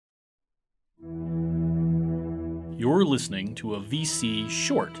You're listening to a VC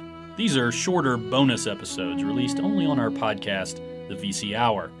Short. These are shorter bonus episodes released only on our podcast, The VC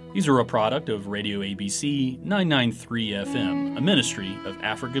Hour. These are a product of Radio ABC 993 FM, a ministry of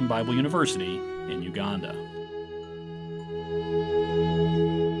African Bible University in Uganda.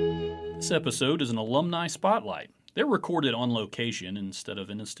 This episode is an alumni spotlight. They're recorded on location instead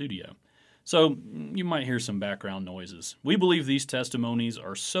of in a studio. So you might hear some background noises. We believe these testimonies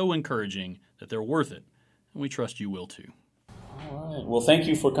are so encouraging that they're worth it, and we trust you will too. All right. Well, thank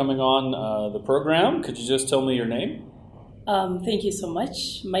you for coming on the program. Could you just tell me your name? Thank you so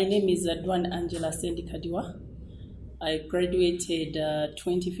much. My name is Adwan Angela Sendi Kadiwa. I graduated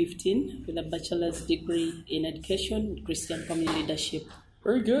 2015 with a bachelor's degree in education with Christian Family Leadership.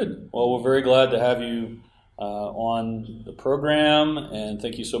 Very good. Well, we're very glad to have you on the program, and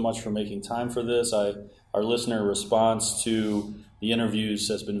thank you so much for making time for this. Our listener response to the interviews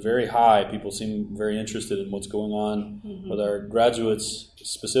has been very high. People seem very interested in what's going on with our graduates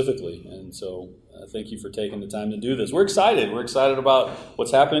specifically, and so thank you for taking the time to do this. We're excited. We're excited about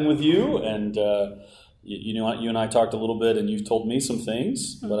what's happening with you, and you know, you and I talked a little bit, and you've told me some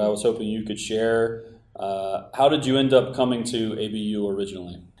things, but I was hoping you could share. How did you end up coming to ABU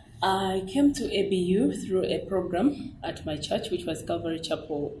originally? I came to ABU through a program at my church, which was Calvary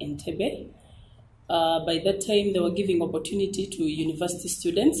Chapel in Entebbe. By that time, they were giving opportunity to university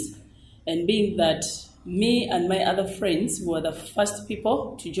students, and being that me and my other friends were the first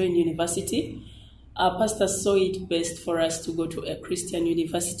people to join university, our pastor saw it best for us to go to a Christian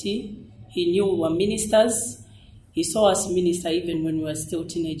university. He knew we were ministers. He saw us minister even when we were still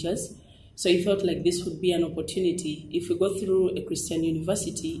teenagers. So he felt like this would be an opportunity. If we go through a Christian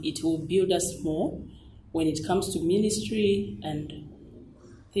university, it will build us more when it comes to ministry and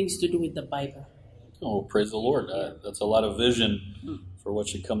things to do with the Bible. Oh, praise the Lord. That's a lot of vision for what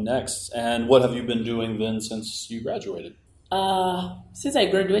should come next. And what have you been doing then since you graduated? Since I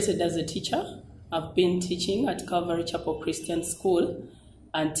graduated as a teacher, I've been teaching at Calvary Chapel Christian School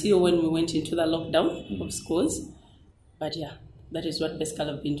until when we went into the lockdown of schools. But yeah, that is what basically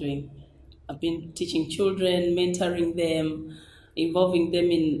I've been doing. I've been teaching children, mentoring them, involving them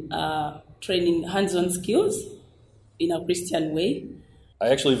in training hands-on skills in a Christian way. I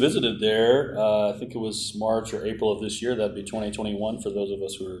actually visited there, I think it was March or April of this year. That'd be 2021 for those of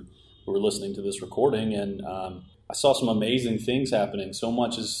us who were listening to this recording. And I saw some amazing things happening. So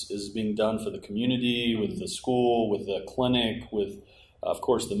much is being done for the community, with the school, with the clinic, with, of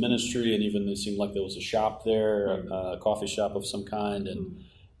course, the ministry. And even it seemed like there was a shop there, a coffee shop of some kind. And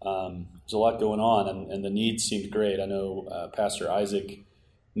there's a lot going on, and the needs seemed great. I know Pastor Isaac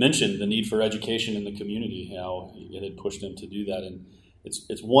mentioned the need for education in the community, how it had pushed him to do that. And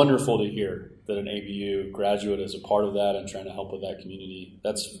it's wonderful to hear that an ABU graduate is a part of that and trying to help with that community.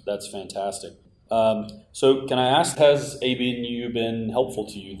 That's fantastic. So can I ask, has ABU been helpful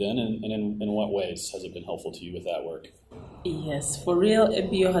to you then, and in what ways has it been helpful to you with that work? Yes, for real,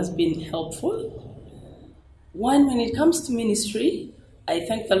 ABU has been helpful. One, when it comes to ministry, I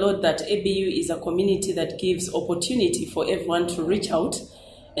thank the Lord that ABU is a community that gives opportunity for everyone to reach out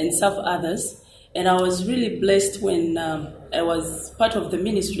and serve others. And I was really blessed when I was part of the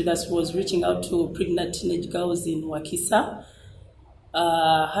ministry that was reaching out to pregnant teenage girls in Wakisa.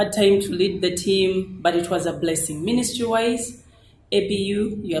 Had time to lead the team, but it was a blessing. Ministry-wise,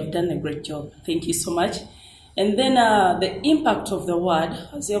 ABU, you have done a great job. Thank you so much. And then the impact of the word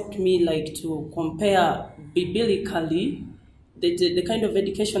has helped me to compare biblically the kind of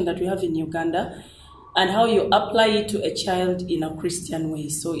education that we have in Uganda and how you apply it to a child in a Christian way.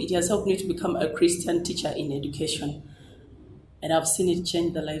 So it has helped me to become a Christian teacher in education. And I've seen it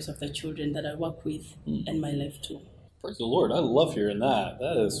change the lives of the children that I work with and my life too. Praise the Lord. I love hearing that.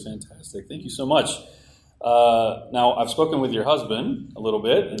 That is fantastic. Thank you so much. Now, I've spoken with your husband a little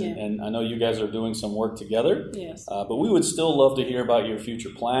bit, and I know you guys are doing some work together. Yes. But we would still love to hear about your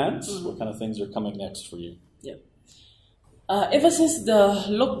future plans. What kind of things are coming next for you? Yeah. Ever since the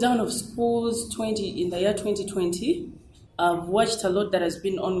lockdown of schools in the year 2020, I've watched a lot that has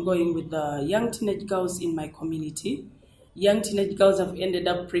been ongoing with the young teenage girls in my community. Young teenage girls have ended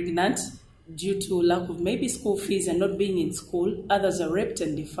up pregnant due to lack of maybe school fees and not being in school. Others are raped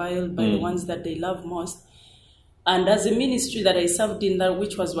and defiled by the ones that they love most. And as a ministry that I served in,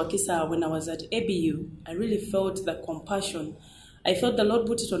 which was Wakisa, when I was at ABU, I really felt the compassion. I felt the Lord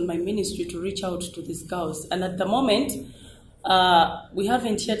put it on my ministry to reach out to these girls. And at the moment, we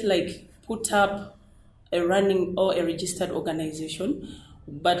haven't yet put up a running or a registered organization,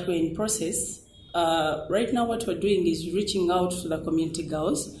 but we're in process. Right now what we're doing is reaching out to the community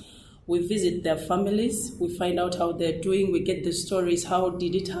girls. We visit their families, we find out how they're doing, we get the stories, how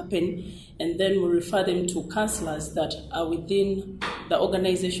did it happen, and then we refer them to counselors that are within the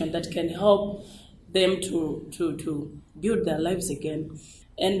organization that can help them to build their lives again.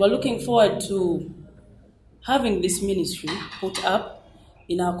 And we're looking forward to having this ministry put up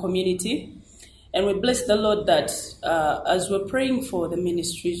in our community. And we bless the Lord that as we're praying for the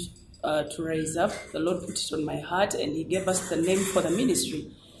ministry to rise up, the Lord put it on my heart and He gave us the name for the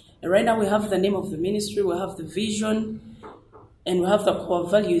ministry. And right now we have the name of the ministry, we have the vision, and we have the core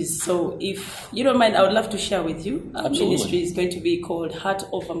values. So if you don't mind, I would love to share with you. Our ministry is going to be called Heart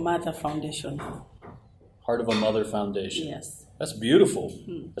of a Mother Foundation. Heart of a Mother Foundation. Yes. That's beautiful,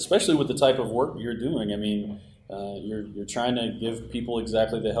 especially with the type of work you're doing. I mean, you're trying to give people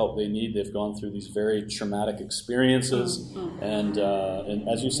exactly the help they need. They've gone through these very traumatic experiences, and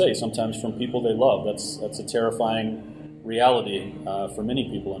as you say, sometimes from people they love. That's a terrifying reality for many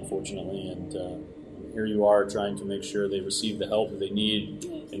people, unfortunately. And here you are trying to make sure they receive the help that they need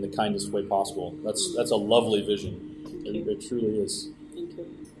in the kindest way possible. That's a lovely vision. It truly is. Thank you.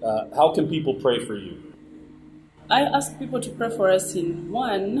 How can people pray for you? I ask people to pray for us in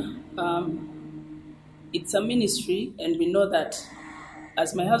one. It's a ministry, and we know that,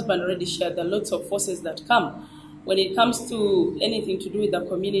 as my husband already shared, there are lots of forces that come. When it comes to anything to do with the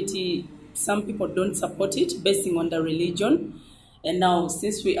community, some people don't support it, basing on the religion. And now,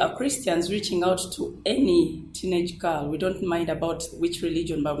 since we are Christians, reaching out to any teenage girl, we don't mind about which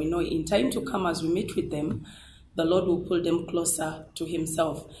religion, but we know in time to come, as we meet with them, the Lord will pull them closer to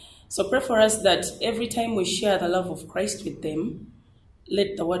Himself. So pray for us that every time we share the love of Christ with them,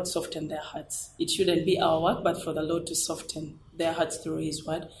 let the word soften their hearts. It shouldn't be our work, but for the Lord to soften their hearts through His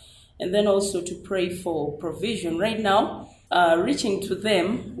word. And then also to pray for provision. Right now, reaching to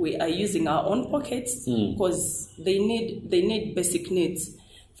them, we are using our own pockets because they need basic needs.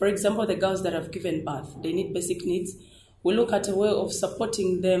 For example, the girls that have given birth, they need basic needs. We look at a way of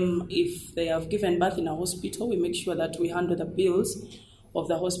supporting them. If they have given birth in a hospital, we make sure that we handle the bills of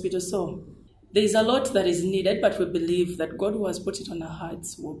the hospital. So there's a lot that is needed, but we believe that God, who has put it on our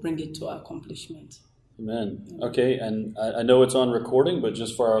hearts, will bring it to accomplishment. Amen. Okay, and I know it's on recording, but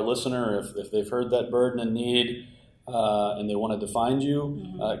just for our listener, if they've heard that burden and need and they wanted to find you,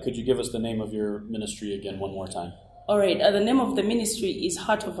 could you give us the name of your ministry again one more time? All right. The name of the ministry is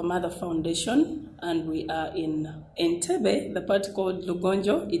Heart of a Mother Foundation, and we are in Entebbe, the part called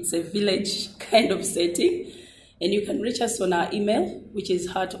Lugonjo. It's a village kind of setting. And you can reach us on our email, which is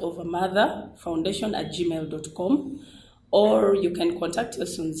heartofamotherfoundation@gmail.com, or you can contact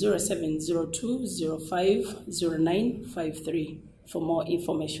us on 0702050953 for more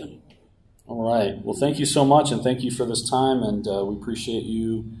information. All right. Well, thank you so much, and thank you for this time, and we appreciate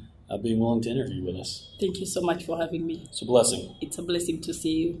you being willing to interview with us. Thank you so much for having me. It's a blessing. It's a blessing to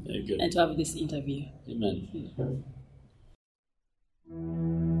see you and to have this interview. Amen.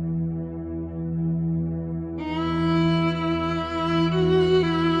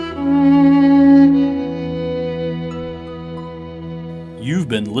 You've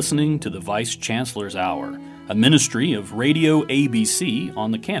been listening to the Vice Chancellor's Hour, a ministry of Radio ABC on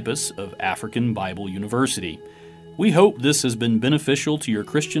the campus of African Bible University. We hope this has been beneficial to your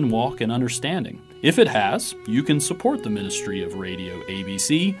Christian walk and understanding. If it has, you can support the ministry of Radio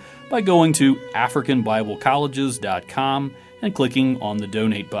ABC by going to AfricanBibleColleges.com and clicking on the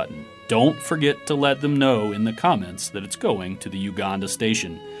Donate button. Don't forget to let them know in the comments that it's going to the Uganda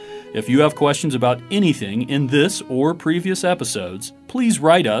station. If you have questions about anything in this or previous episodes, please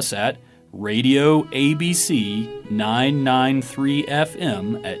write us at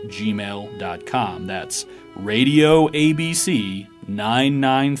radioabc993fm@gmail.com. That's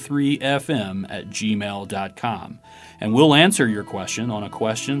radioabc993fm@gmail.com. And we'll answer your question on a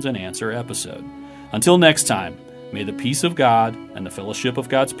questions and answer episode. Until next time, may the peace of God and the fellowship of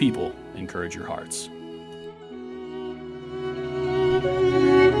God's people encourage your hearts.